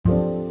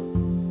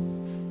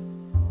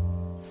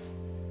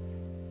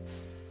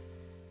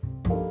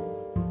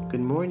Good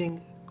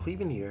morning,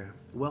 Cleveland here.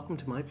 Welcome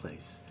to my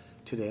place.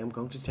 Today I'm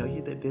going to tell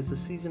you that there's a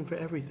season for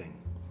everything.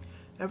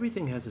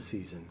 Everything has a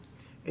season,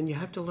 and you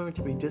have to learn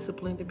to be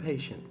disciplined and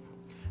patient.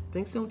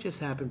 Things don't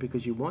just happen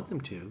because you want them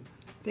to.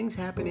 Things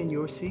happen in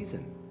your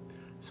season.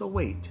 So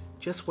wait,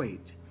 just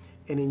wait,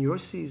 and in your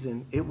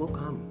season it will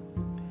come.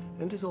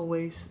 And as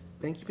always,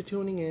 thank you for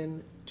tuning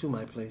in to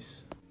my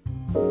place.